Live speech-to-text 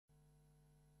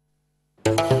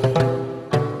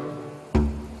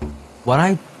What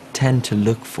I tend to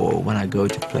look for when I go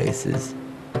to places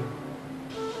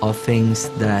are things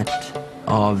that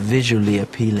are visually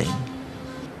appealing.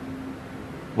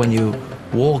 When you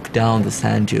walk down the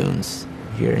sand dunes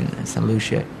here in St.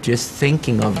 Lucia, just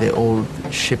thinking of the old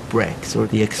shipwrecks or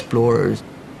the explorers,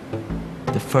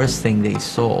 the first thing they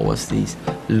saw was these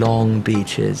long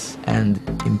beaches and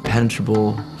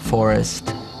impenetrable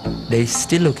forest. They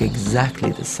still look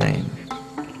exactly the same.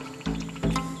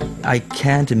 I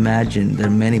can't imagine there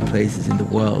are many places in the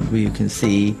world where you can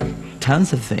see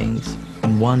tons of things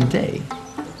in one day.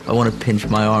 I want to pinch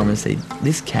my arm and say,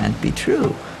 this can't be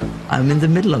true. I'm in the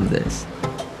middle of this.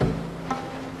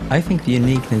 I think the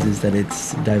uniqueness is that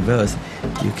it's diverse.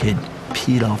 You could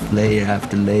peel off layer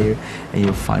after layer and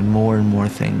you'll find more and more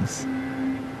things.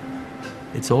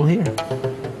 It's all here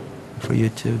for you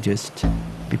to just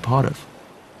be part of.